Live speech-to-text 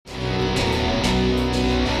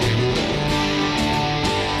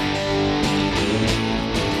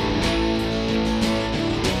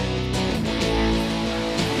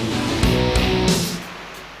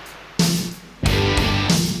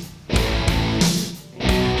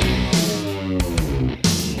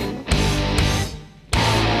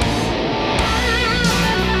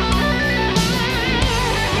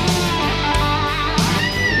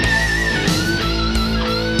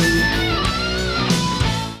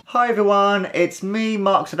Hi everyone, it's me,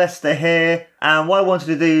 Mark Sylvester here, and what I wanted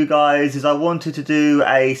to do, guys, is I wanted to do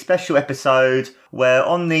a special episode where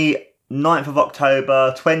on the 9th of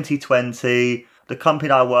October 2020, the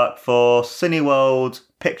company I work for, Cineworld,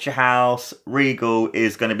 Picture House, Regal,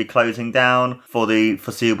 is going to be closing down for the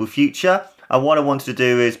foreseeable future. And what I wanted to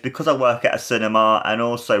do is, because I work at a cinema and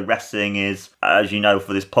also wrestling is, as you know,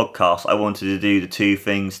 for this podcast, I wanted to do the two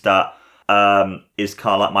things that is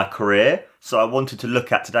kind of like my career. So I wanted to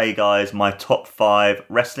look at today, guys, my top 5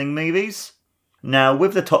 wrestling movies. Now,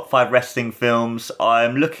 with the top 5 wrestling films,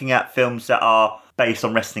 I'm looking at films that are based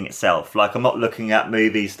on wrestling itself. Like, I'm not looking at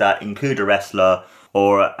movies that include a wrestler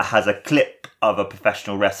or has a clip of a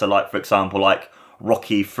professional wrestler, like, for example, like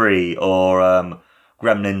Rocky 3 or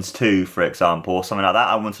Gremlins 2, for example, or something like that.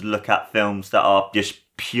 I wanted to look at films that are just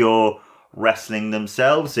pure wrestling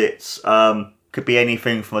themselves. It's could be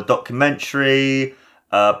anything from a documentary,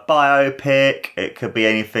 a biopic. It could be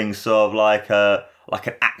anything sort of like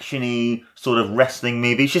an actiony sort of wrestling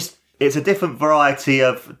movie. It's a different variety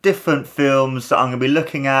of different films that I'm going to be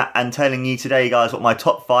looking at and telling you today, guys, what my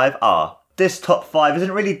top 5 are. This top 5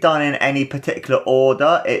 isn't really done in any particular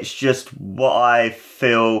order. It's just what I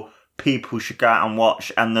feel people should go out and watch.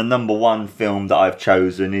 And the number 1 film that I've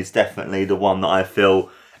chosen is definitely the one that I feel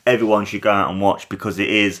everyone should go out and watch because it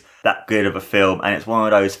is that good of a film. And it's one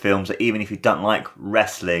of those films that even if you don't like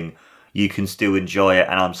wrestling, you can still enjoy it.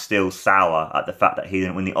 And I'm still sour at the fact that he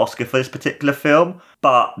didn't win the Oscar for this particular film.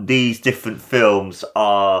 But these different films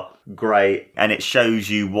are great, and it shows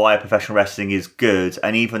you why professional wrestling is good.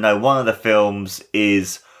 And even though one of the films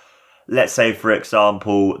is, let's say, for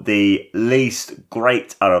example, the least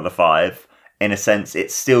great out of the 5, in a sense,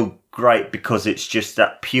 it's still great because it's just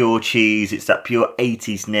that pure cheese, it's that pure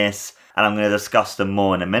 80s-ness, and I'm going to discuss them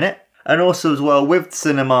more in a minute. And also as well, with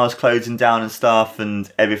cinemas closing down and stuff and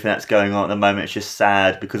everything that's going on at the moment, it's just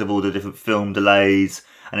sad because of all the different film delays,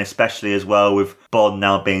 and especially as well with Bond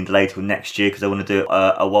now being delayed till next year because they want to do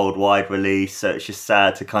a worldwide release, so it's just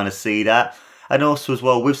sad to kind of see that. And also as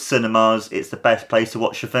well, with cinemas, it's the best place to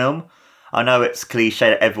watch a film. I know it's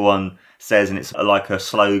cliche that everyone says, and it's like a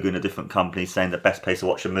slogan of different companies saying the best place to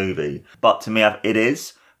watch a movie. But to me, it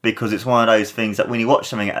is, because it's one of those things that when you watch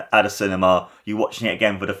something at a cinema, you're watching it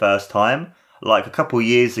again for the first time. Like a couple of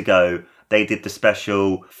years ago, they did the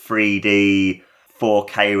special 3D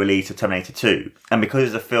 4K release of Terminator 2. And because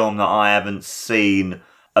it's a film that I haven't seen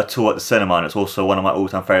at all at the cinema, and it's also one of my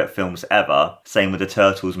all-time favourite films ever, same with the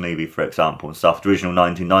Turtles movie, for example, and stuff, the original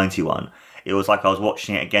 1991, it was like I was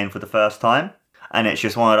watching it again for the first time. And it's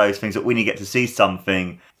just one of those things that when you get to see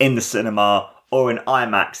something in the cinema or in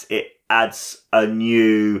IMAX, it adds a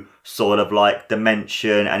new sort of like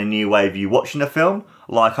dimension and a new way of you watching the film.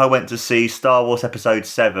 Like I went to see Star Wars Episode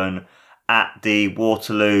 7 at the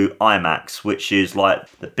Waterloo IMAX, which is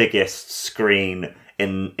like the biggest screen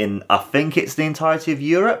in I think it's the entirety of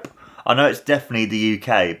Europe. I know it's definitely the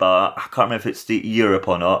UK, but I can't remember if it's the Europe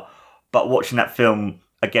or not. But watching that film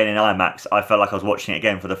again in IMAX, I felt like I was watching it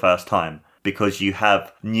again for the first time. Because you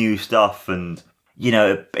have new stuff and, you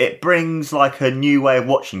know, it brings like a new way of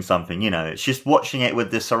watching something, you know. It's just watching it with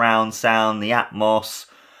the surround sound, the atmos,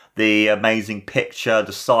 the amazing picture,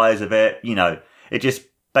 the size of it, you know. It just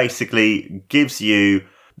basically gives you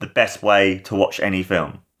the best way to watch any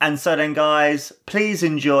film. And so then, guys, please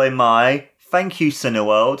enjoy my Thank You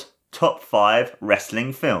Cineworld Top 5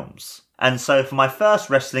 Wrestling Films. And so for my first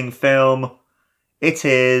wrestling film, it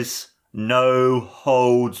is No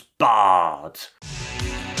Holds Barred.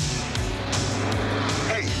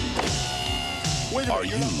 Hey, are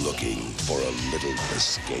you looking for a little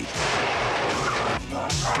escape?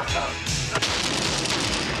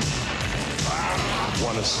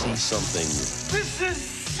 Want to see something This is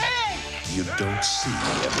sick! you don't see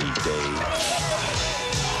every day?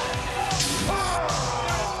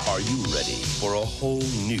 Are you ready for a whole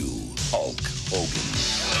new Hulk Hogan?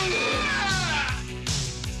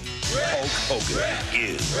 Hulk Hogan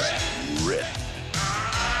is ripped.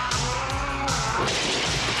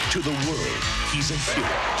 To the world, he's a hero.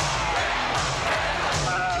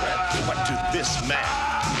 But to this man,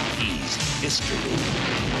 he's history.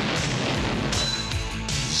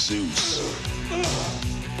 Zeus.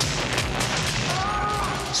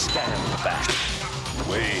 Stand back.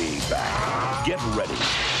 Way back. Get ready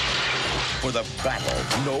for the battle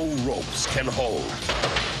no ropes can hold.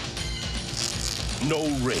 No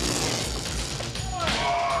ring.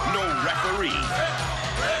 No referee.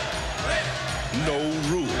 No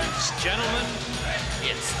rules. Gentlemen,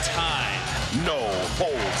 it's time. No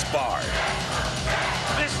holds barred.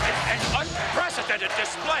 This is an unprecedented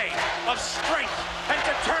display of strength and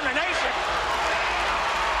determination.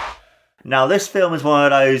 Now, this film is one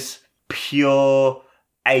of those pure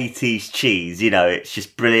 80s cheese. You know, it's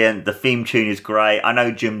just brilliant. The theme tune is great. I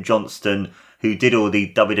know Jim Johnston, who did all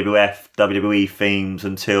the WWF, WWE themes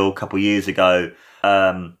until a couple of years ago,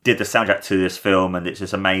 did the soundtrack to this film, and it's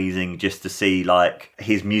just amazing just to see like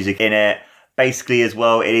his music in it. Basically, as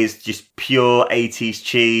well, it is just pure 80s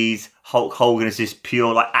cheese. Hulk Hogan is this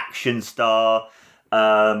pure like action star.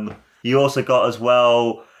 You also got as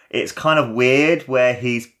well, it's kind of weird where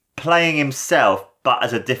he's playing himself but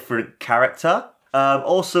as a different character.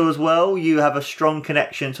 Also as well, you have a strong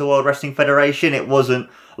connection to World Wrestling Federation. It wasn't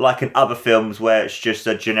like in other films where it's just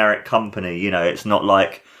a generic company. You know, it's not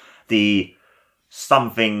like the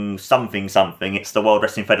something. It's the World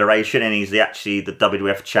Wrestling Federation, and he's actually the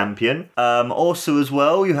WWF champion. Also as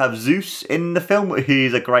well, you have Zeus in the film.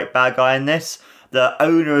 He's a great bad guy in this. The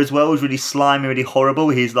owner as well is really slimy, really horrible.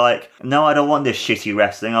 He's like, no, I don't want this shitty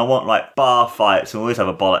wrestling. I want like bar fights and always have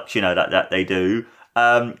a bollocks, you know, that they do.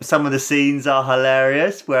 Some of the scenes are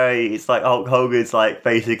hilarious where it's like Hulk Hogan's like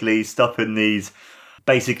basically stopping these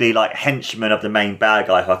basically like henchmen of the main bad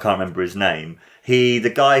guy, who I can't remember his name.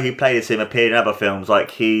 The guy who played as him appeared in other films,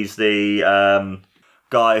 like he's the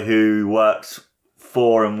guy who works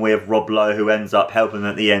for and with Rob Lowe, who ends up helping him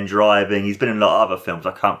at the end driving. He's been in a lot of other films,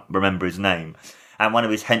 I can't remember his name. And one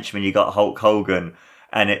of his henchmen, you got Hulk Hogan,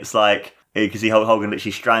 and it's like, you can see Hulk Hogan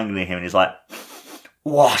literally strangling him, and he's like,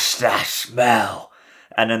 what's that smell?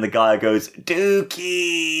 And then the guy goes,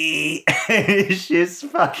 Dookie! It's just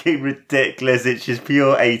fucking ridiculous. It's just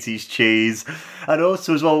pure 80s cheese. And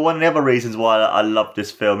also as well, one of the other reasons why I love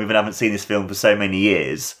this film, even though I haven't seen this film for so many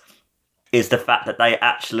years, is the fact that they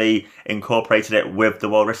actually incorporated it with the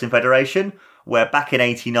World Wrestling Federation, where back in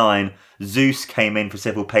 89, Zeus came in for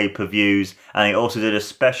several pay-per-views, and they also did a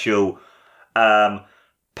special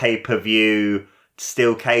pay-per-view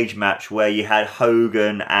steel cage match where you had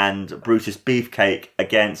Hogan and Brutus Beefcake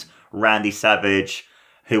against Randy Savage,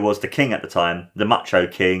 who was the king at the time, the Macho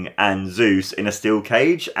King, and Zeus in a steel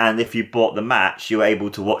cage. And if you bought the match, you were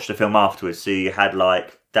able to watch the film afterwards. So you had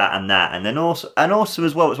like that and that. And then also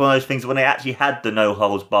as well, it's one of those things when they actually had the no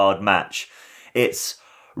holds barred match, it's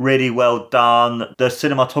really well done. The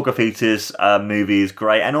cinematography to this movie is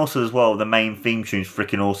great. And also as well, the main theme tune's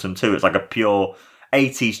freaking awesome too. It's like a pure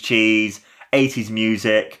 80s cheese, 80s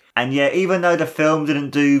music. And yeah, even though the film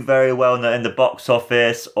didn't do very well in the box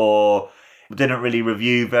office or didn't really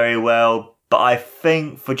review very well, but I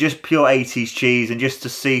think for just pure 80s cheese and just to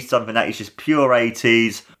see something that is just pure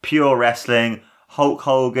 80s, pure wrestling, Hulk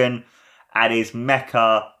Hogan at his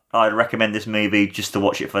mecca, I'd recommend this movie just to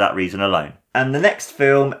watch it for that reason alone. And the next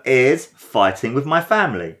film is Fighting with My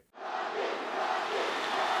Family.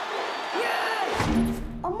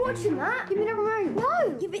 I'm watching that. Give me the remote.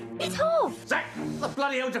 No, give it. It's off. Zach, what the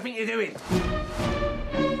bloody hell do you think you're doing?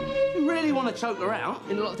 You really want to choke her out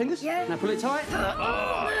in a lot of fingers? Yeah. Now pull it tight.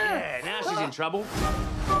 Oh, yeah. Now she's in trouble.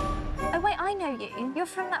 Oh, wait, I know you. You're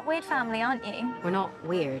from that weird family, aren't you? We're not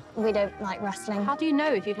weird. We don't like wrestling. How do you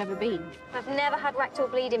know if you've never been? I've never had rectal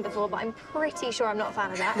bleeding before, but I'm pretty sure I'm not a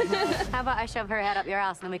fan of that. How about I shove her head up your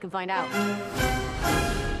ass and then we can find out?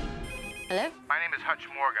 Hello? My name is Hutch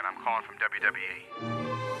Morgan. I'm calling from WWE.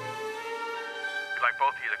 We'd like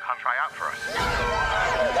both of you to come try out for us.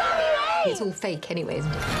 It's all fake anyway,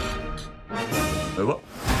 isn't it? What?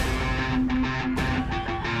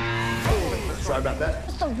 Sorry about that.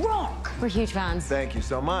 It's The Rock! We're huge fans. Thank you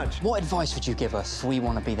so much. What advice would you give us? We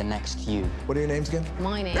want to be the next you. What are your names again?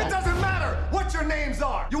 My name. It doesn't matter what your names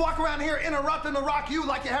are. You walk around here interrupting the Rock, you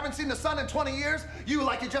like you haven't seen the sun in 20 years. You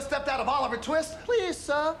like you just stepped out of Oliver Twist. Please,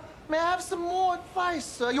 sir, may I have some more advice,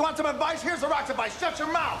 sir? You want some advice? Here's the Rock's advice. Shut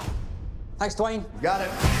your mouth. Thanks, Dwayne. Got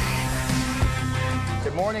it.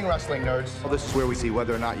 Good morning, wrestling nerds. Well, this is where we see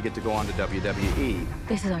whether or not you get to go on to WWE.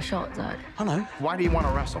 This is our shot, Zach. I know. Why do you want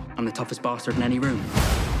to wrestle? I'm the toughest bastard in any room.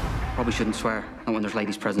 Probably shouldn't swear, not when there's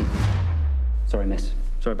ladies present. Sorry, miss.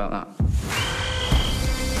 Sorry about that.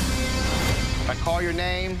 If I call your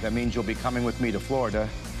name, that means you'll be coming with me to Florida.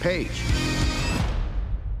 Paige.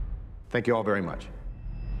 Thank you all very much.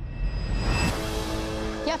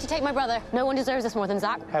 You have to take my brother. No one deserves this more than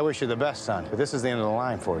Zach. I wish you the best, son, but this is the end of the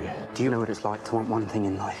line for you. Do you know what it's like to want one thing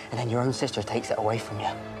in life, and then your own sister takes it away from you?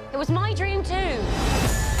 It was my dream, too.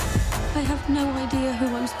 I have no idea who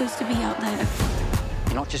I'm supposed to be out there.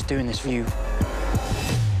 You're not just doing this for you.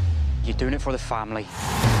 You're doing it for the family.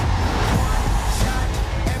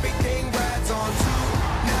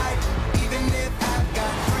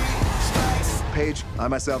 Paige, I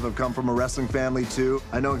myself have come from a wrestling family too.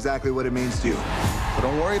 I know exactly what it means to you. But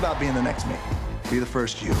don't worry about being the next me. Be the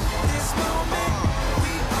first you.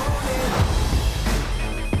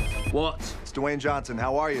 What It's Dwayne Johnson.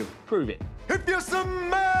 How are you? Prove it. If you smell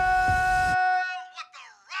what The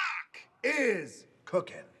Rock is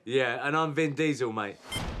cooking. Yeah, and I'm Vin Diesel, mate.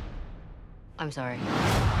 I'm sorry.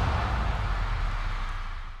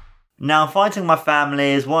 Now, Fighting My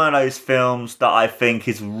Family is one of those films that I think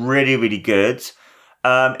is really, really good.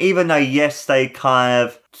 Even though, yes, they kind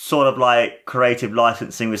of sort of like creative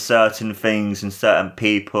licensing with certain things and certain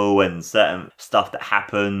people and certain stuff that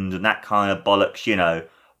happened and that kind of bollocks, you know.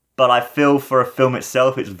 But I feel for a film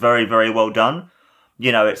itself, it's very, very well done.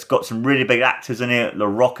 You know, it's got some really big actors in it. The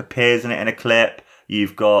Rock appears in it in a clip.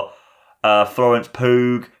 You've got Florence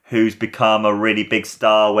Pugh, who's become a really big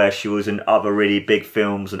star where she was in other really big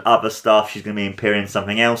films and other stuff. She's going to be appearing in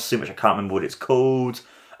something else soon, which I can't remember what it's called.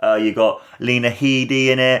 You've got Lena Headey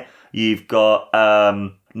in it. You've got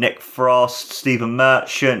Nick Frost, Stephen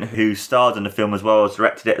Merchant, who starred in the film as well as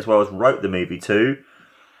directed it, as well as wrote the movie too.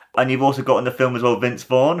 And you've also got in the film as well Vince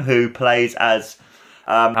Vaughn, who plays as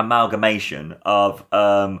amalgamation of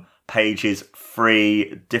Paige's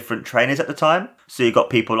 3 different trainers at the time. So you've got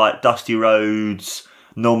people like Dusty Rhodes,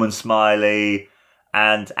 Norman Smiley,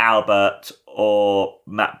 and Albert, or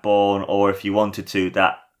Matt Bourne, or if you wanted to,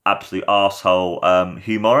 that absolute arsehole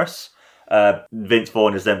Hugh Morris. Vince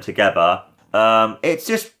Vaughn is them together. It's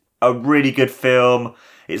just a really good film.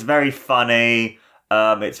 It's very funny.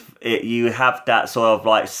 You have that sort of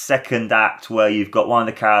like second act where you've got one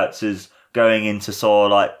of the characters going into sort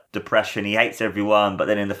of like depression. He hates everyone, but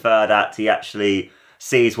then in the third act, he actually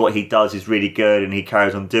sees what he does is really good and he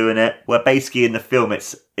carries on doing it. Where basically in the film,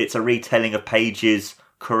 it's a retelling of Paige's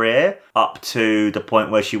career up to the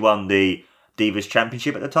point where she won the Divas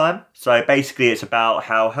Championship at the time. So basically it's about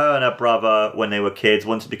how her and her brother, when they were kids,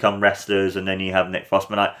 wanted to become wrestlers, and then you have Nick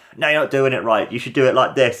Frostman like, no, you're not doing it right, you should do it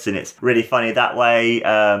like this, and it's really funny that way.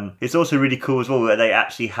 It's also really cool as well that they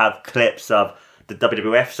actually have clips of the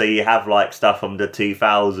WWF, so you have like stuff from the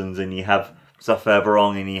 2000s and you have stuff further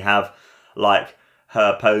on, and you have like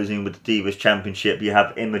her posing with the Divas Championship. You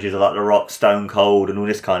have images of like The Rock, Stone Cold, and all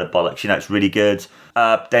this kind of bollocks. You know, it's really good.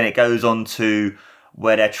 Then it goes on to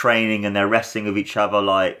where they're training and they're wrestling with each other.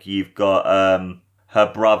 Like you've got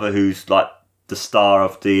her brother, who's like the star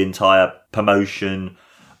of the entire promotion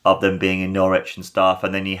of them being in Norwich and stuff.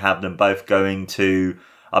 And then you have them both going to,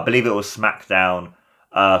 I believe it was SmackDown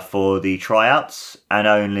for the tryouts, and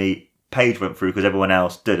only Paige went through because everyone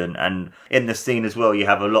else didn't. And in the scene as well, you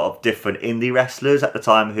have a lot of different indie wrestlers at the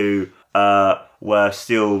time who were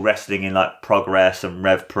still wrestling in like Progress and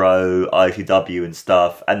Rev Pro, ITW and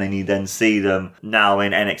stuff. And then you then see them now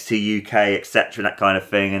in NXT UK, etc., that kind of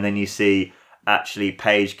thing. And then you see actually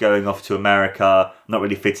Paige going off to America, not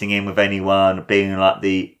really fitting in with anyone, being like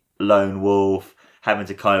the lone wolf, having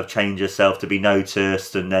to kind of change herself to be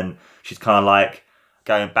noticed. And then she's kind of like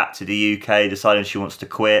going back to the UK, deciding she wants to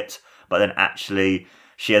quit. But then actually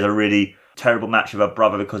she has a really terrible match with her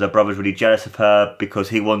brother because her brother's really jealous of her because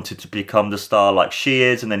he wanted to become the star like she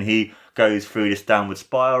is, and then he goes through this downward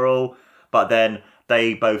spiral. But then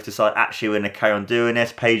they both decide, actually, we're going to carry on doing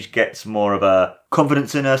this. Paige gets more of a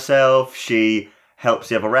confidence in herself. She helps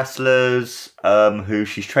the other wrestlers who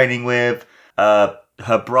she's training with.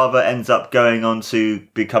 Her brother ends up going on to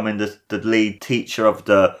becoming the lead teacher of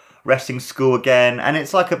the wrestling school again, and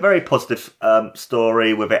it's like a very positive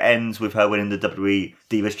story with it ends with her winning the WWE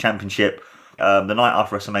Divas Championship the night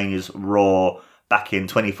after WrestleMania's Raw back in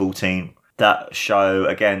 2014. That show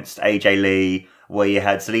against AJ Lee, where you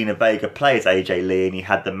had Zelina Vega play as AJ Lee, and you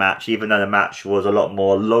had the match, even though the match was a lot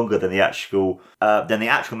more longer than the actual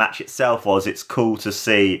match itself was. It's cool to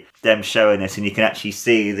see them showing this, and you can actually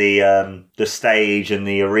see the stage and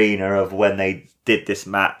the arena of when they did this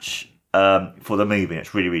match for the movie.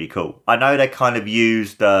 It's really, really cool. I know they kind of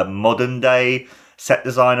used the modern day set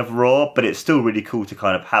design of Raw, but it's still really cool to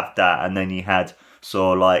kind of have that. And then you had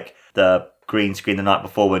sort of like the green screen the night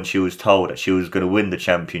before when she was told that she was going to win the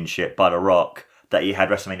championship by The Rock, that you had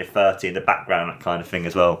WrestleMania 30 in the background, that kind of thing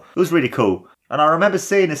as well. It was really cool. And I remember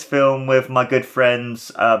seeing this film with my good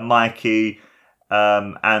friends Mikey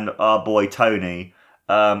and our boy Tony,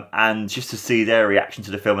 and just to see their reaction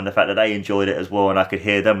to the film and the fact that they enjoyed it as well, and I could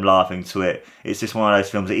hear them laughing to it. It's just one of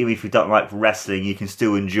those films that even if you don't like wrestling, you can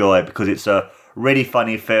still enjoy because it's a really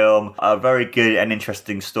funny film, a very good and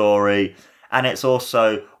interesting story. And it's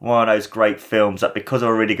also one of those great films that, because of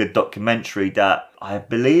a really good documentary that I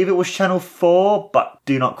believe it was Channel 4, but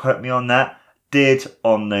do not quote me on that, did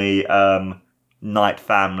on the Knight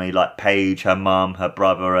family, like Paige, her mum, her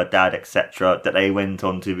brother, her dad, etc., that they went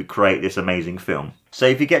on to create this amazing film. So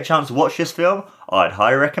if you get a chance to watch this film, I'd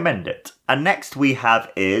highly recommend it. And next we have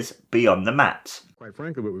is Beyond the Mat. Quite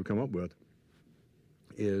frankly, what we've come up with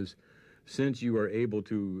is, since you are able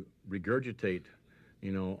to regurgitate,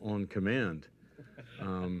 on command.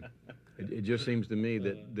 It just seems to me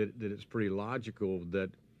that it's pretty logical that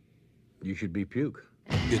you should be puke.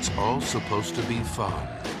 It's all supposed to be fun.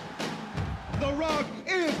 The Rock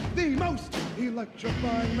is the most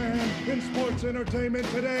electrifying man in sports entertainment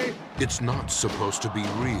today. It's not supposed to be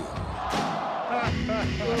real.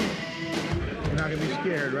 You're not gonna be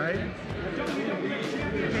scared, right?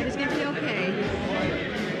 It's gonna be okay.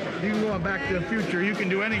 You can go on Back to the Future, you can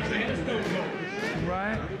do anything.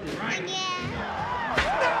 Right?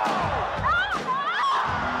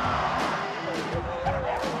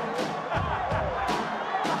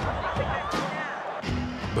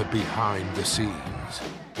 But behind the scenes,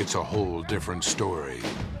 it's a whole different story.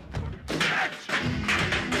 I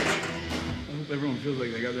hope everyone feels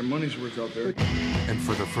like they got their money's worth out there. And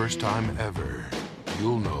for the first time ever,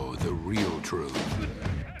 you'll know the real truth.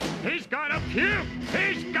 He's gonna puke!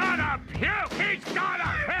 He's gonna puke! He's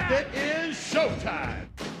gonna puke! It is showtime!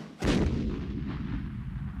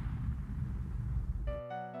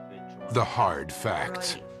 The hard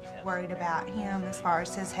facts. Really worried about him as far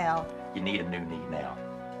as his health. You need a new knee now.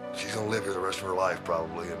 She's gonna live here the rest of her life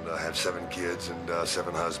probably and have 7 kids and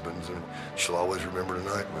 7 husbands, and she'll always remember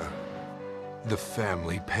tonight, man. The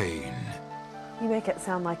family pain. You make it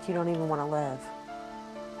sound like you don't even want to live.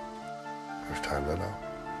 There's times I know.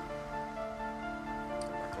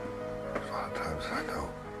 There's a lot of times I know.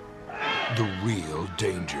 The real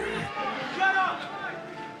danger. Shut up!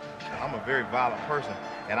 I'm a very violent person,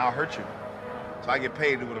 and I'll hurt you. So I get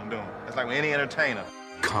paid to do what I'm doing. It's like with any entertainer.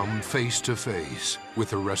 Come face to face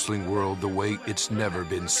with the wrestling world the way it's never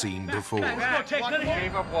been seen before. I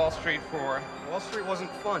gave up Wall Street for Wall Street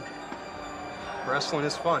wasn't fun. Wrestling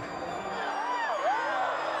is fun.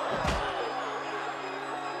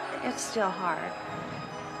 It's still hard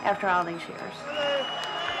after all these years.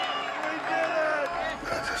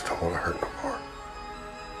 I just don't want to hurt no more.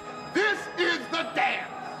 This is the dance!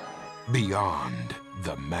 Beyond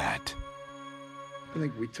the mat. I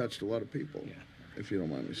think we touched a lot of people, if you don't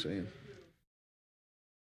mind me saying.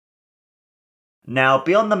 Now,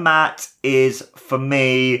 Beyond the Mat is, for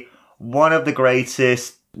me, one of the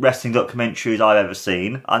greatest wrestling documentaries I've ever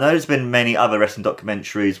seen. I know there's been many other wrestling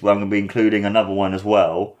documentaries where I'm going to be including another one as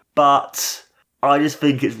well, but I just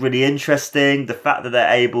think it's really interesting. The fact that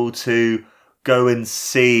they're able to go and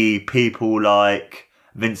see people like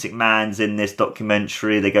Vince McMahon's in this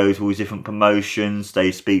documentary. They go to all these different promotions.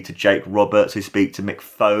 They speak to Jake Roberts. They speak to Mick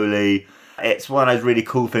Foley. It's one of those really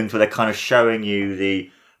cool things where they're kind of showing you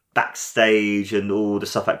the backstage and all the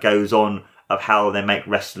stuff that goes on of how they make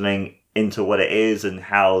wrestling into what it is and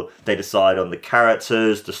how they decide on the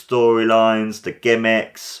characters, the storylines, the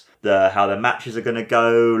gimmicks, how the matches are going to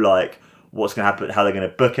go, like what's going to happen, how they're going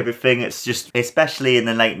to book everything. It's just, especially in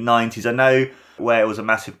the late 90s, I know where it was a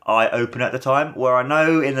massive eye-opener at the time, where I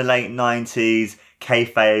know in the late 90s,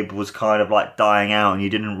 kayfabe was kind of like dying out and you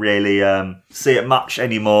didn't really see it much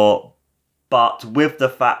anymore. But with the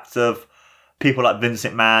fact of people like Vince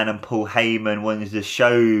McMahon and Paul Heyman wanting to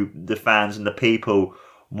show the fans and the people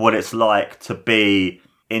what it's like to be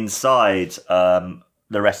inside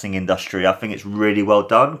the wrestling industry, I think it's really well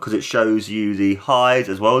done because it shows you the highs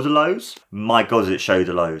as well as the lows. My God, it showed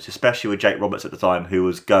the lows, especially with Jake Roberts at the time, who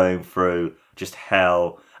was going through just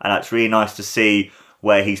hell. And it's really nice to see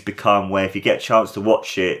where he's become, where if you get a chance to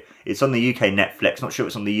watch it, it's on the UK Netflix, not sure if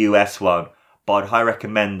it's on the US one, but I'd highly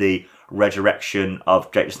recommend the Resurrection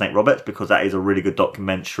of Jake the Snake Roberts because that is a really good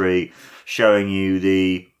documentary showing you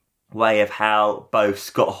the way of how both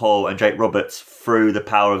Scott Hall and Jake Roberts, through the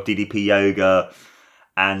power of DDP yoga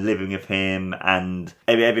and living with him and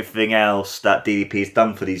everything else that DDP has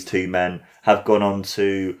done for these two men, have gone on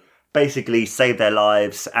to basically save their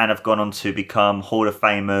lives and have gone on to become Hall of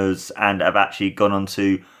Famers and have actually gone on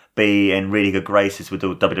to be in really good graces with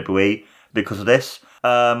the WWE because of this.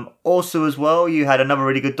 Also as well, you had another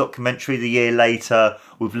really good documentary the year later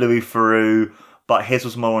with Louis Theroux, but his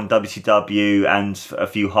was more on WCW and a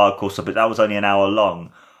few hardcore stuff, but that was only an hour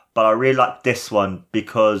long. But I really liked this one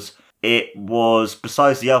because it was,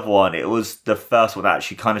 besides the other one, it was the first one that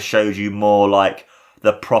actually kind of showed you more like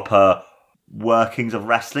the proper workings of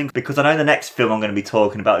wrestling. Because I know the next film I'm going to be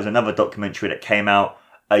talking about is another documentary that came out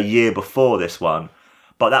a year before this one.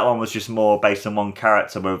 But that one was just more based on one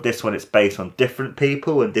character, where with this one it's based on different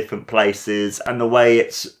people and different places. And the way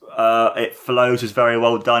it flows is very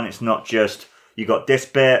well done. It's not just, you got this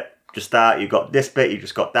bit, just that, you got this bit, you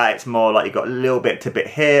just got that. It's more like you got a little bit to bit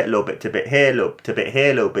here, a little bit to bit here, a little bit to bit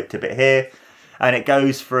here, a little bit to bit here. And it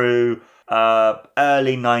goes through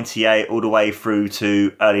early 98 all the way through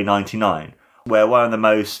to early 99, where one of the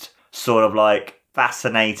most sort of like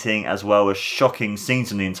fascinating as well as shocking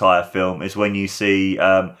scenes in the entire film is when you see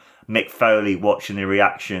Mick Foley watching the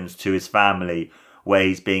reactions to his family, where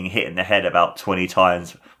he's being hit in the head about 20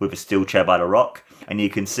 times with a steel chair by The Rock. And you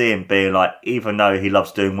can see him being like, even though he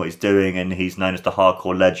loves doing what he's doing and he's known as the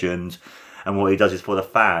hardcore legend and what he does is for the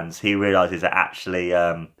fans, he realises that actually,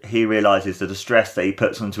 he realises the distress that he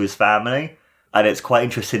puts onto his family. And it's quite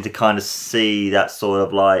interesting to kind of see that sort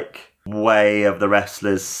of like way of the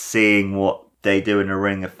wrestlers seeing what they do in the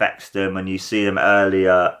ring affects them. And you see them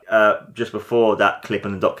earlier, just before that clip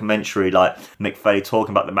in the documentary, like Mick Foley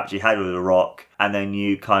talking about the match he had with The Rock. And then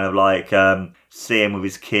you kind of like see him with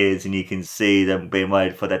his kids and you can see them being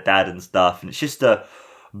waited for their dad and stuff. And it's just a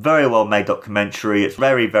very well made documentary. It's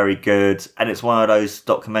very, very good. And it's one of those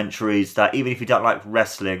documentaries that even if you don't like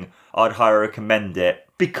wrestling, I'd highly recommend it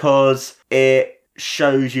because it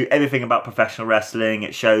shows you everything about professional wrestling.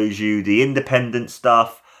 It shows you the independent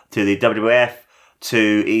stuff to the WWF,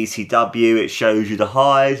 to ECW. It shows you the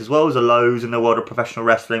highs as well as the lows in the world of professional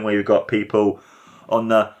wrestling, where you've got people on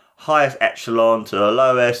the highest echelon to the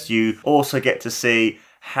lowest. You also get to see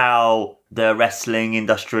how the wrestling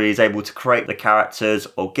industry is able to create the characters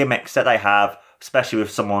or gimmicks that they have, especially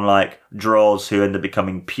with someone like Droz, who ended up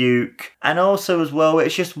becoming Puke. And also as well,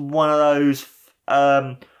 it's just one of those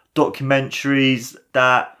documentaries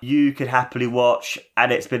that you could happily watch,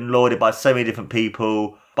 and it's been lauded by so many different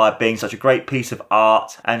people by being such a great piece of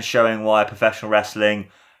art and showing why professional wrestling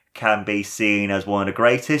can be seen as one of the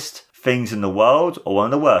greatest things in the world or one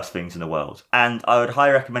of the worst things in the world. And I would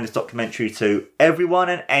highly recommend this documentary to everyone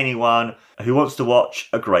and anyone who wants to watch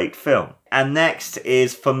a great film. And next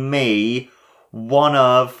is, for me, one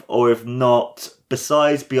of, or if not,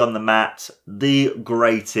 besides Beyond the Mat, the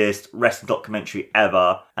greatest wrestling documentary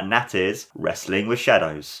ever, and that is Wrestling with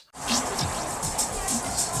Shadows.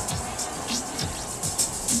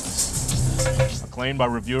 Acclaimed by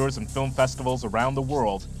reviewers and film festivals around the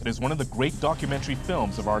world, it is one of the great documentary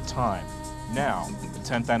films of our time. Now, the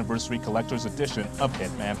 10th anniversary collector's edition of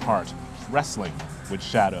Hitman Hart, Wrestling with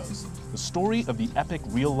Shadows. The story of the epic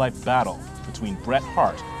real-life battle between Bret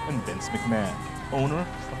Hart and Vince McMahon, owner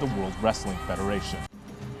of the World Wrestling Federation.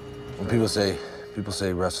 When people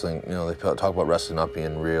say wrestling, you know, they talk about wrestling not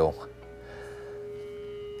being real.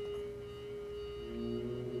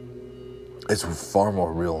 It's far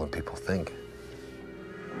more real than people think.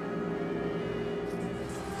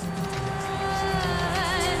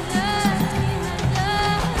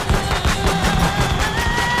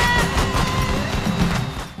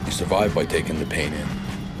 You survive by taking the pain in,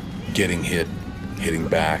 getting hit, hitting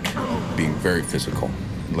back, being very physical,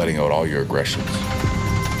 and letting out all your aggressions.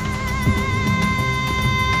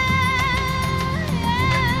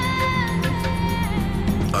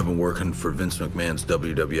 I've been working for Vince McMahon's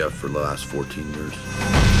WWF for the last 14 years.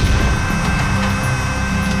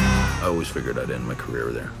 I always figured I'd end my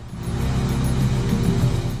career there.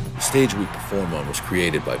 The stage we perform on was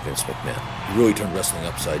created by Vince McMahon. He really turned wrestling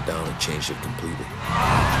upside down and changed it completely.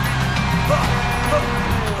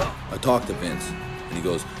 I talked to Vince, and he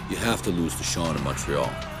goes, "You have to lose to Shawn in Montreal."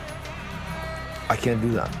 I can't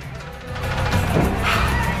do that.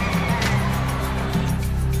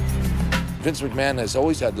 Vince McMahon has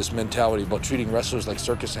always had this mentality about treating wrestlers like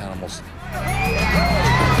circus animals.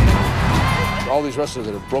 All these wrestlers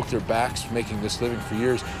that have broke their backs making this living for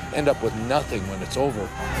years end up with nothing when it's over.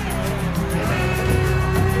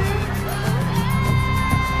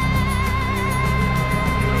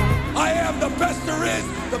 I am the best there is,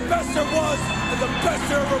 the best there was, and the best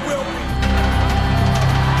there ever will be.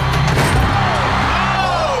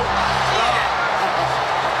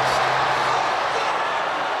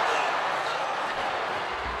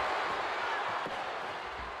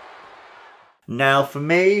 Now, for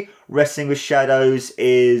me, Wrestling with Shadows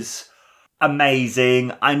is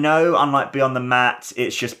amazing. I know, unlike Beyond the Mat,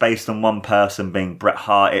 it's just based on one person being Bret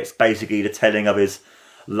Hart. It's basically the telling of his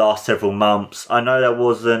last several months. I know there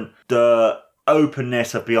wasn't the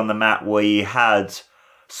openness of Beyond the Mat where you had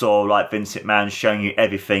sort of like Vince McMahon showing you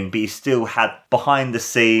everything, but you still had behind the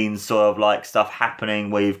scenes sort of like stuff happening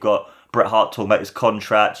where you've got Bret Hart talking about his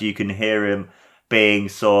contract. You can hear him being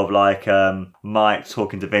sort of like Mike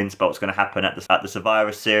talking to Vince about what's going to happen at the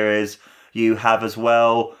Survivor Series. You have as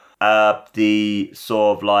well the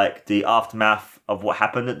sort of like the aftermath of what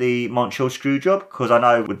happened at the Montreal Screwjob, because I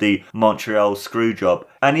know with the Montreal Screwjob,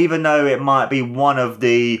 and even though it might be one of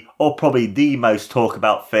the, or probably the most talk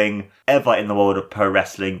about thing ever in the world of pro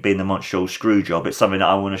wrestling being the Montreal Screwjob, it's something that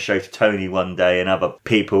I want to show to Tony one day and other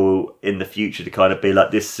people in the future to kind of be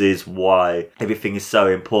like, this is why everything is so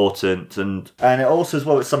important. And it also as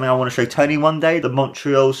well, it's something I want to show Tony one day, the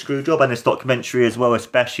Montreal Screwjob, and this documentary as well,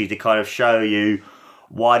 especially to kind of show you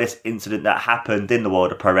why this incident that happened in the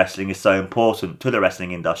world of pro wrestling is so important to the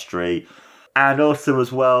wrestling industry. And also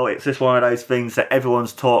as well, it's just one of those things that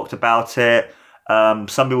everyone's talked about it.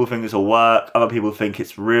 Some people think it's a work, other people think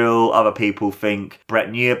it's real, other people think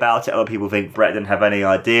Bret knew about it, other people think Bret didn't have any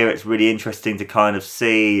idea. It's really interesting to kind of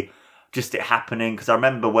see just it happening, because I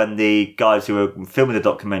remember when the guys who were filming the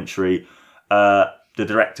documentary, the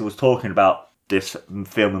director was talking about this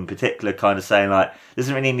film in particular, kind of saying like, there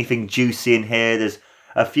isn't really anything juicy in here. There's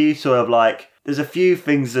a few there's a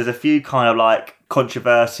few kind of like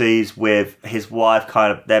controversies with his wife,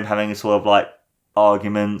 kind of them having a sort of like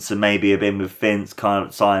arguments and maybe a bit with Vince kind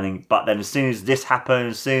of signing. But then as soon as this happened,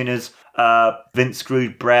 as soon as Vince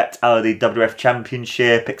screwed Bret out of the WWF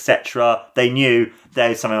Championship, etc., they knew there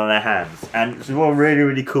was something on their hands. And it's all really,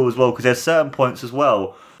 really cool as well, because there's certain points as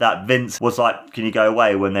well that Vince was like, can you go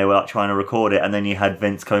away, when they were like trying to record it, and then you had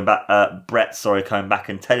Vince coming back, Bret coming back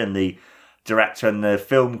and telling the director and the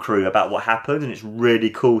film crew about what happened. And it's really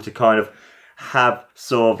cool to kind of have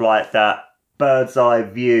sort of like that bird's eye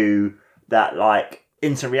view, that like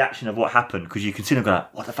instant reaction of what happened, because you can see them going,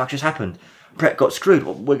 what the fuck just happened? Bret got screwed,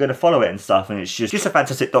 we're going to follow it and stuff. And it's just a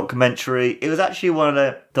fantastic documentary. It was actually one of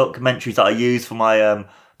the documentaries that I used for my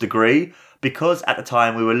degree, because at the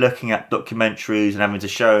time we were looking at documentaries and having to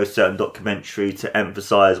show a certain documentary to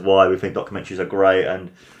emphasise why we think documentaries are great.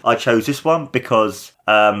 And I chose this one because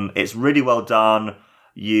it's really well done.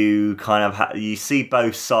 You kind of you see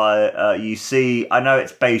both sides. I know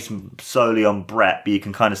it's based solely on Bret, but you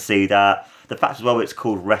can kind of see that. The fact as well it's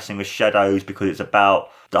called Wrestling with Shadows because it's about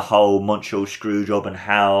the whole Montreal Screwjob and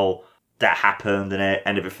how that happened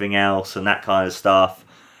and everything else and that kind of stuff.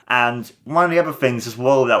 And one of the other things as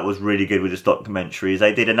well that was really good with this documentary is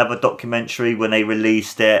they did another documentary when they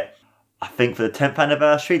released it, I think for the 10th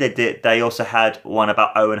anniversary. They also had one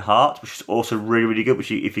about Owen Hart, which is also really, really good,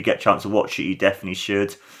 which if you get a chance to watch it, you definitely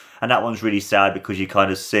should. And that one's really sad because you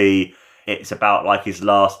kind of see it's about like his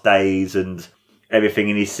last days and everything,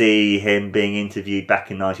 and you see him being interviewed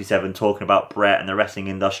back in 97 talking about Bret and the wrestling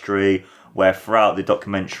industry, where throughout the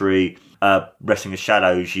documentary Wrestling with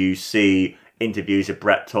Shadows you see interviews of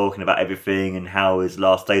Bret talking about everything and how his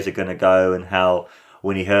last days are going to go, and how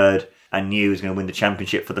when he heard and knew he was going to win the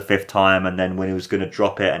championship for the 5th time, and then when he was going to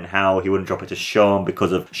drop it, and how he wouldn't drop it to Shawn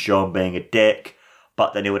because of Shawn being a dick,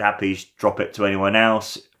 but then he would happily drop it to anyone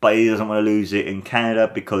else, but he doesn't want to lose it in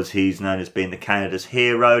Canada because he's known as being the Canada's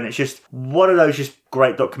hero. And it's just one of those just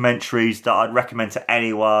great documentaries that I'd recommend to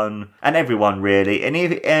anyone and everyone really. And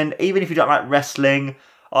even if you don't like wrestling,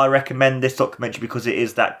 I recommend this documentary because it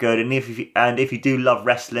is that good. And if you do love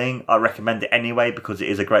wrestling, I recommend it anyway because it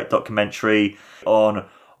is a great documentary on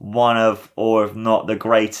one of, or if not the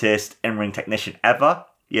greatest in-ring technician ever.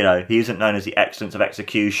 You know, he isn't known as the excellence of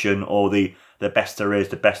execution or the best there is,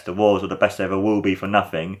 the best there was, or the best there ever will be for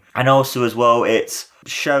nothing. And also as well, it's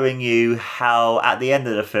showing you how at the end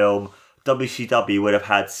of the film, WCW would have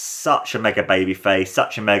had such a mega babyface,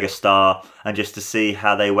 such a mega star, and just to see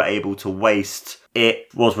how they were able to waste it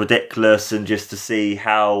was ridiculous. And just to see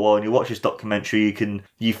how, well, when you watch this documentary,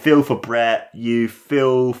 you feel for Bret, you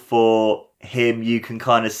feel for him, you can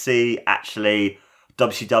kind of see actually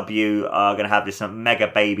WCW are going to have this mega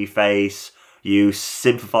babyface. You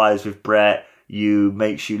sympathise with Bret,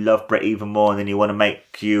 makes you love Bret even more, and then you want to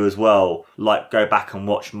make you as well like go back and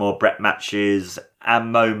watch more Bret matches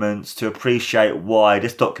and moments to appreciate why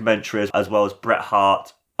this documentary as well as Bret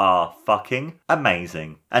Hart are fucking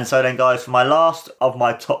amazing. And so then guys, for my last of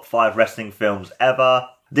my top 5 wrestling films ever,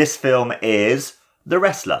 this film is The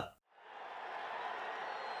Wrestler.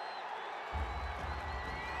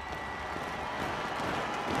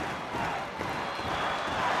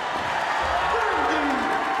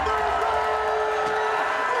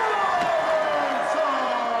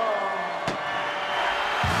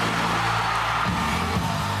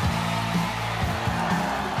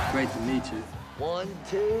 Great to meet you. 1,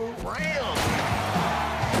 2, ram!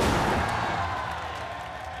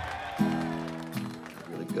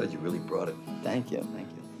 Really good. You really brought it. Thank you. Thank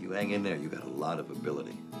you. You hang in there. You got a lot of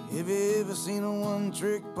ability. Have you ever seen a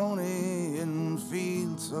one-trick pony and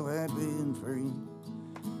feel so happy and free?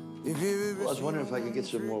 Well, I was wondering if I could get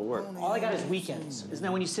some more work. All I got is weekends. Isn't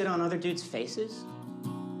that when you sit on other dudes' faces?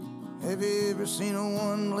 Have you ever seen a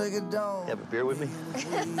one-legged dog? Have a beer with me?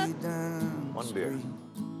 One beer.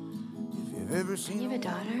 You have a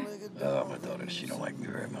daughter? Oh, my daughter, she don't like me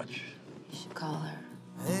very much. You should call her.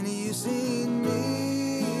 And you seen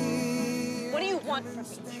me. What do you want from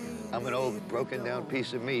me? I'm an old, broken-down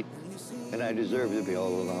piece of meat, and I deserve to be all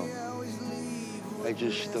alone. I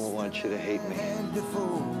just don't want you to hate me. And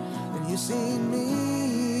you seen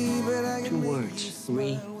me, but I 2 words.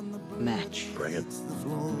 Rematch. Bring it.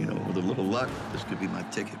 You know, with a little luck, this could be my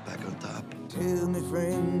ticket back on top. Tell me,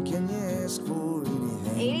 friend, can you ask for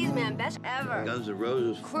anything? 80s man, best ever. Guns N'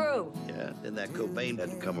 Roses. Crew. Yeah, then that Cobain had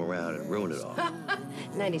to come around and ruin it all.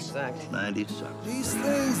 90s sucked. 90s sucked. These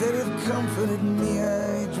things that have comforted me,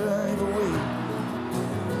 I drive away.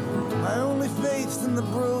 My only faith's in the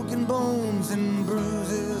broken bones and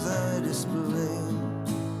bruises I display.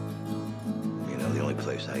 You know, the only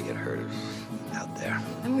place I get hurt is out there.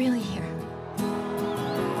 I'm really here.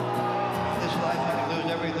 This life, you can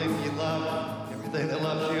lose everything you love, everything that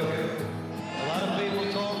loves you. A lot of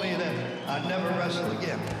people told me that I'd never wrestle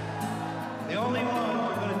again. The only one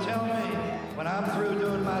who's going to tell me when I'm through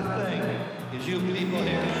doing my thing is you people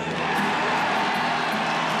here.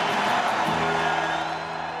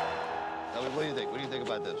 Now, what do you think? What do you think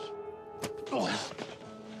about this?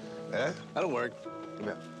 Eh? That'll work. Come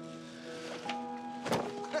here.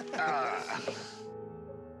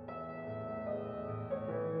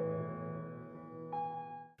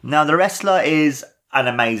 Now, The Wrestler is an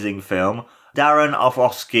amazing film. Darren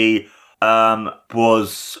Aronofsky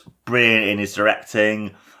was brilliant in his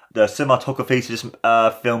directing. The cinematography to this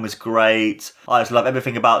film is great. I just love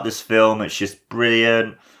everything about this film. It's just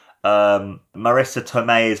brilliant. Marissa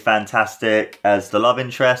Tomei is fantastic as the love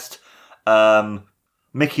interest.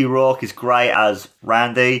 Mickey Rourke is great as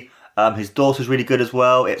Randy. His daughter's really good as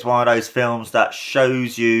well. It's one of those films that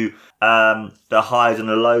shows you the highs and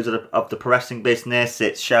the lows of the pro wrestling business.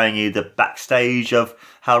 It's showing you the backstage of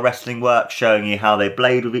how wrestling works, showing you how they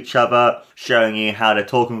blade with each other, showing you how they're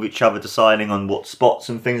talking with each other, deciding on what spots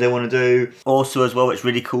and things they want to do. Also as well, it's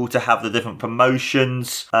really cool to have the different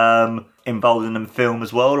promotions involved in the film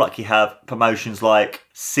as well. Like you have promotions like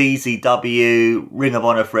CZW, Ring of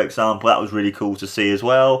Honor, for example. That was really cool to see as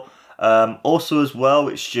well. Also as well,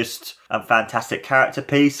 it's just a fantastic character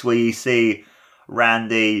piece where you see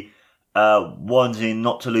Randy wanting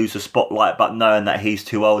not to lose the spotlight, but knowing that he's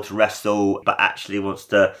too old to wrestle, but actually wants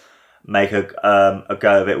to make a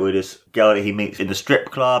go of it with this girl that he meets in the strip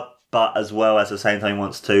club, but as well as at the same time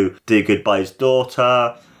wants to do good by his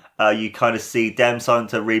daughter. You kind of see them starting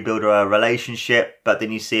to rebuild a relationship, but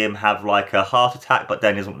then you see him have like a heart attack, but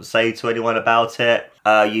then he doesn't want to say to anyone about it.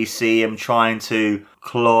 You see him trying to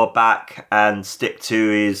claw back and stick to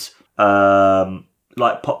his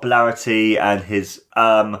like popularity and his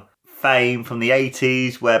fame from the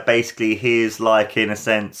 80s, where basically he is like, in a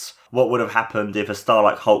sense, what would have happened if a star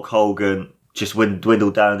like Hulk Hogan just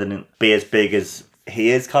dwindled down and didn't be as big as he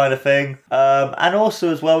is, kind of thing. And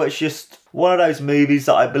also as well, it's just one of those movies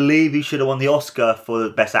that I believe he should have won the Oscar for the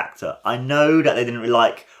best actor. I know that they didn't really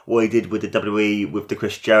like what he did with the WWE with the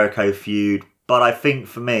Chris Jericho feud, but I think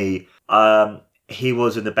for me, he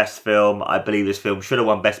was in the best film. I believe this film should have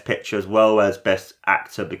won Best Picture as well as Best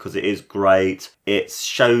Actor because it is great. It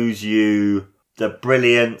shows you the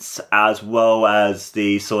brilliance as well as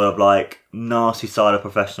the sort of like nasty side of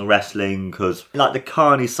professional wrestling, because like the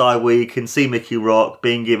carny side where you can see Mickey Rourke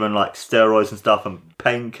being given like steroids and stuff and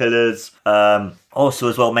painkillers. Also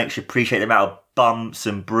as well makes you appreciate the amount of bumps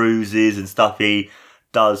and bruises and stuff he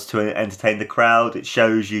does to entertain the crowd. It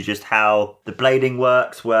shows you just how the blading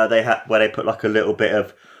works, where they put like a little bit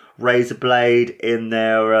of razor blade in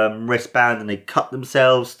their wristband and they cut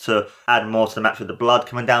themselves to add more to the match with the blood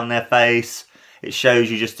coming down their face. It shows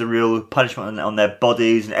you just the real punishment on their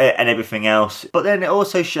bodies and everything else. But then it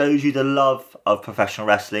also shows you the love of professional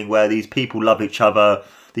wrestling, where these people love each other.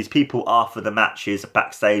 These people after the matches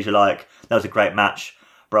backstage are like, that was a great match,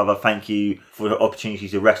 brother. Thank you for the opportunity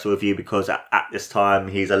to wrestle with you, because at this time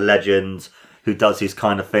he's a legend who does these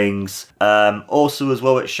kind of things. Also as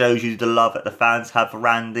well, it shows you the love that the fans have for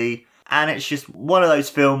Randy. And it's just one of those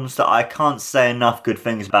films that I can't say enough good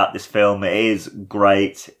things about this film. It is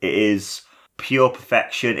great. It is pure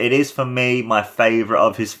perfection. It is, for me, my favourite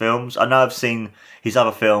of his films. I know I've seen his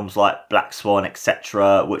other films like Black Swan,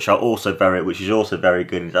 etc., which is also very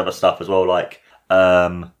good. His other stuff as well, like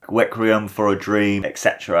Requiem for a Dream,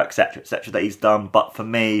 etc., etc., etc., that he's done. But for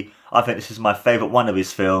me, I think this is my favourite one of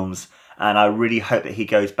his films, and I really hope that he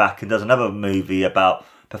goes back and does another movie about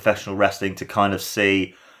professional wrestling to kind of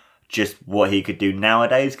see just what he could do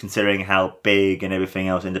nowadays, considering how big and everything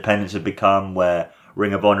else independence have become, where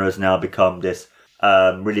Ring of Honor has now become this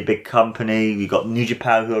really big company. You've got New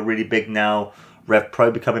Japan, who are really big now. Rev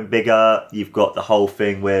Pro becoming bigger. You've got the whole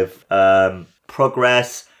thing with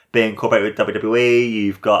Progress being incorporated with WWE.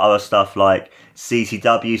 You've got other stuff like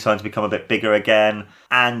CCW starting to become a bit bigger again.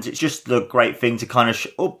 And it's just the great thing to kind of...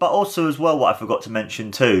 but also as well, what I forgot to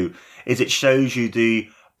mention too, is it shows you the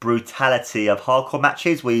brutality of hardcore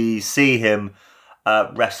matches. We see him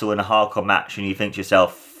wrestle in a hardcore match and you think to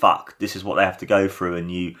yourself, fuck, this is what they have to go through.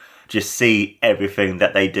 And you just see everything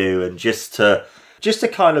that they do. And just to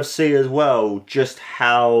kind of see as well just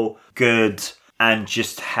how good and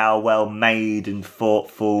just how well made and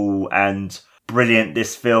thoughtful and brilliant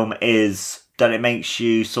this film is, that it makes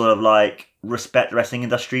you sort of like respect the wrestling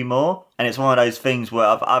industry more. And it's one of those things where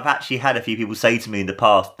I've actually had a few people say to me in the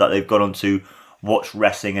past that they've gone on to watch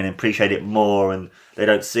wrestling and appreciate it more, and they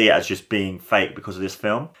don't see it as just being fake because of this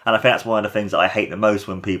film. And I think that's one of the things that I hate the most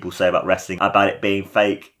when people say about wrestling, about it being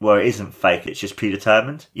fake, where it isn't fake, it's just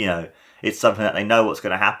predetermined. You know, it's something that they know what's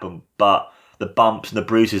going to happen, but the bumps and the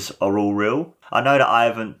bruises are all real. I know that I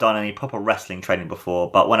haven't done any proper wrestling training before,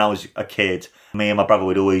 but when I was a kid, me and my brother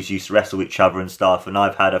would always used to wrestle each other and stuff, and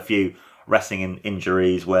I've had a few wrestling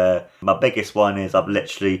injuries where my biggest one is I've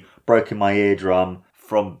literally broken my eardrum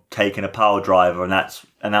from taking a power driver, and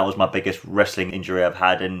that was my biggest wrestling injury I've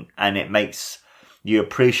had, and it makes you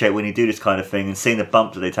appreciate when you do this kind of thing and seeing the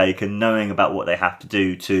bumps that they take and knowing about what they have to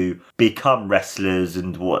do to become wrestlers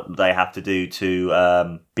and what they have to do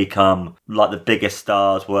to become like the biggest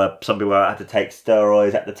stars. Where some people had to take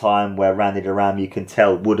steroids at the time, where Randy Ram, you can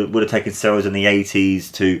tell, would have taken steroids in the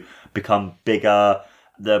 80s to become bigger.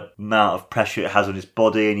 The amount of pressure it has on his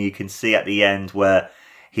body, and you can see at the end where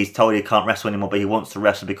he's told he can't wrestle anymore, but he wants to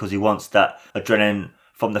wrestle because he wants that adrenaline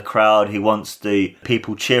from the crowd. He wants the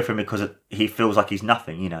people cheer for him because he feels like he's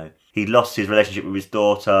nothing, you know. He lost his relationship with his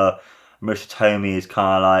daughter. Marissa Tomei is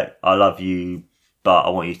kind of like, I love you, but I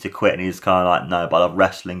want you to quit. And he's kind of like, no, but I love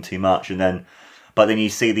wrestling too much. But then you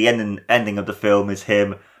see the ending of the film is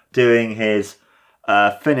him doing his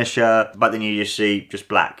finisher, but then you just see just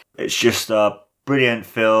black. It's just a brilliant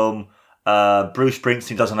film. Bruce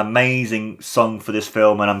Springsteen does an amazing song for this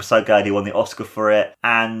film, and I'm so glad he won the Oscar for it.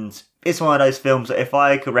 And it's one of those films that if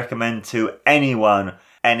I could recommend to anyone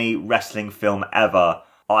any wrestling film ever,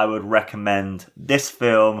 I would recommend this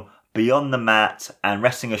film, Beyond the Mat and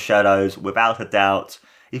Wrestling of Shadows, without a doubt.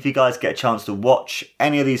 If you guys get a chance to watch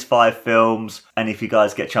any of these 5 films, and if you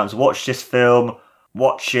guys get a chance to watch this film,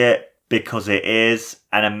 watch it, because it is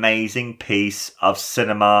an amazing piece of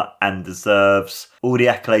cinema and deserves all the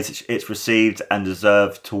accolades it's received, and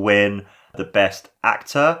deserves to win the Best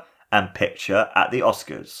Actor and Picture at the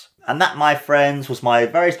Oscars. And that, my friends, was my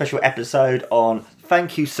very special episode on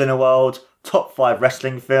Thank You Cineworld, Top 5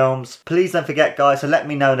 Wrestling Films. Please don't forget, guys, to let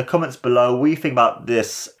me know in the comments below what you think about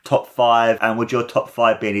this top 5, and would your top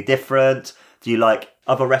 5 be any different? Do you like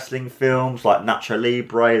other wrestling films like Nacho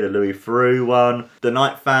Libre, the Louis Theroux one, the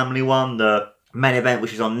Night Family one, the Main Event,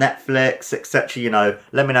 which is on Netflix, etc. You know,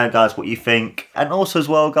 let me know, guys, what you think. And also as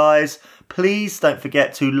well, guys, please don't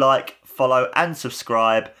forget to like, follow and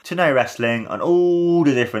subscribe to No Wrestling on all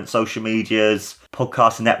the different social medias,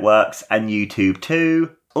 podcast networks, and YouTube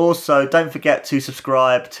too. Also, don't forget to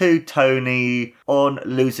subscribe to Tony on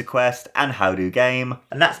Loser Quest and How Do Game.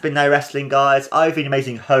 And that's been No Wrestling, guys. I've been an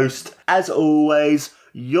amazing host, as always,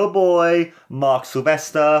 your boy, Mark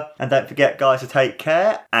Sylvester. And don't forget, guys, to take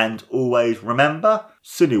care, and always remember,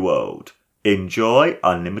 Cineworld, enjoy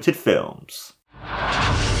unlimited films.